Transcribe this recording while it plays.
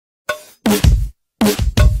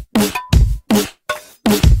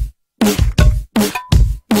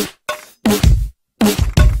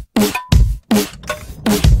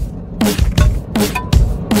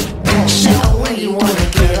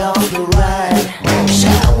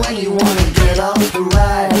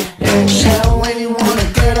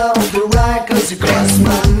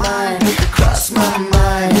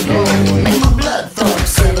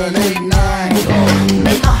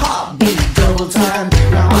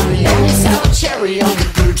the only sour cherry on the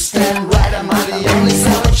fruit stand. Right, am I the only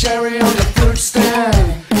sour cherry on the fruit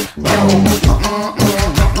stand?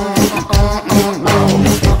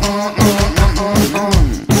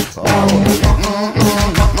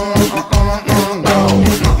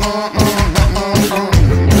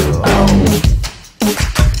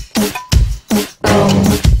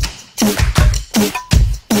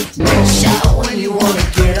 Shout when you wanna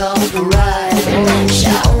get off the ride.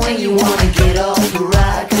 Shout when you wanna get off the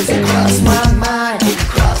ride. Cause it crossed my mind, it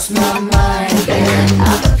crossed my mind.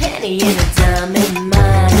 I'm a penny and a dime in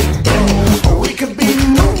mine. We could be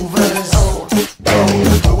movers,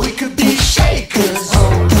 we could be shakers.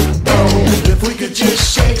 If we could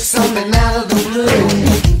just shake something out of